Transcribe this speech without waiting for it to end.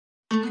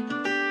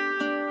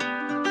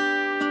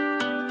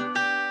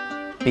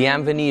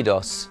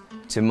Bienvenidos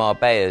to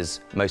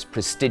Marbella's most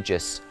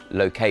prestigious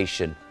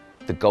location,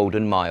 the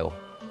Golden Mile.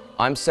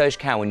 I'm Serge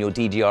Cowan, your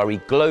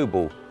DDRE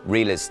Global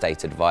Real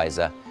Estate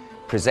Advisor,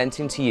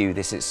 presenting to you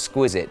this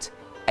exquisite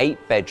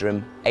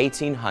 8-bedroom,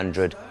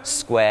 1,800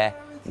 square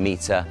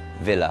meter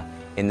villa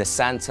in the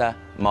Santa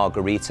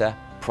Margarita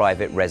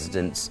Private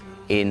Residence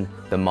in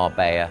the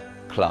Marbella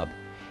Club.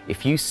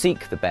 If you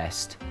seek the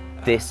best,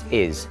 this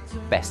is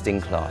best in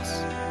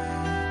class.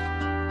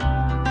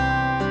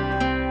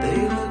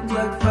 They look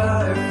like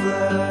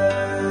fireflies.